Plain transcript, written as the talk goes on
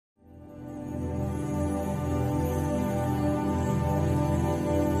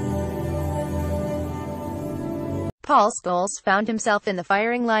Paul Scholes found himself in the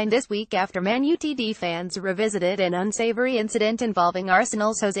firing line this week after Man Utd fans revisited an unsavory incident involving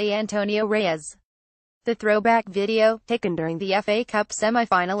Arsenal's Jose Antonio Reyes. The throwback video, taken during the FA Cup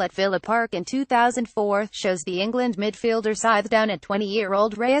semi-final at Villa Park in 2004, shows the England midfielder scythe down at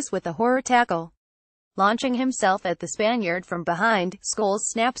 20-year-old Reyes with a horror tackle. Launching himself at the Spaniard from behind, Scholes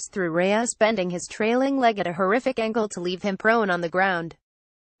snaps through Reyes, bending his trailing leg at a horrific angle to leave him prone on the ground.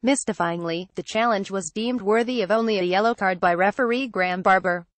 Mystifyingly, the challenge was deemed worthy of only a yellow card by referee Graham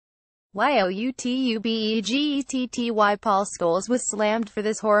Barber. Youtubegetty Paul Scholes was slammed for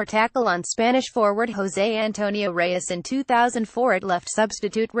this horror tackle on Spanish forward Jose Antonio Reyes in 2004. It left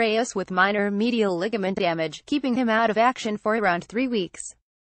substitute Reyes with minor medial ligament damage, keeping him out of action for around 3 weeks.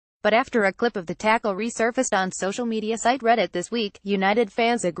 But after a clip of the tackle resurfaced on social media site Reddit this week, United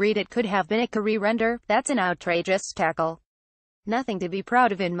fans agreed it could have been a career ender. "That's an outrageous tackle. Nothing to be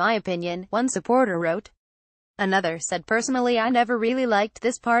proud of in my opinion," one supporter wrote. Another said, "Personally, I never really liked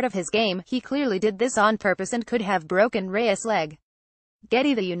this part of his game. He clearly did this on purpose and could have broken Reyes' leg."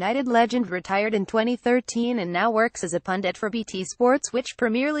 Getty. The United legend retired in 2013 and now works as a pundit for BT Sports. Which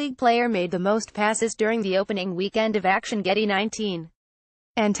Premier League player made the most passes during the opening weekend of action? Getty. 19.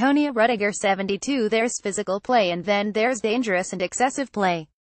 Antonio Rudiger. 72. There's physical play and then there's dangerous and excessive play.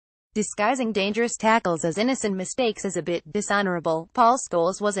 Disguising dangerous tackles as innocent mistakes is a bit dishonorable. Paul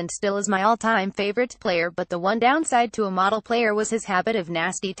Scholes was and still is my all-time favorite player, but the one downside to a model player was his habit of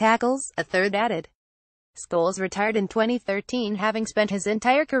nasty tackles," a third added. Scholes retired in 2013, having spent his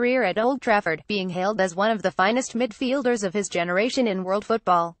entire career at Old Trafford, being hailed as one of the finest midfielders of his generation in world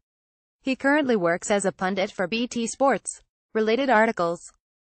football. He currently works as a pundit for BT Sports. Related articles.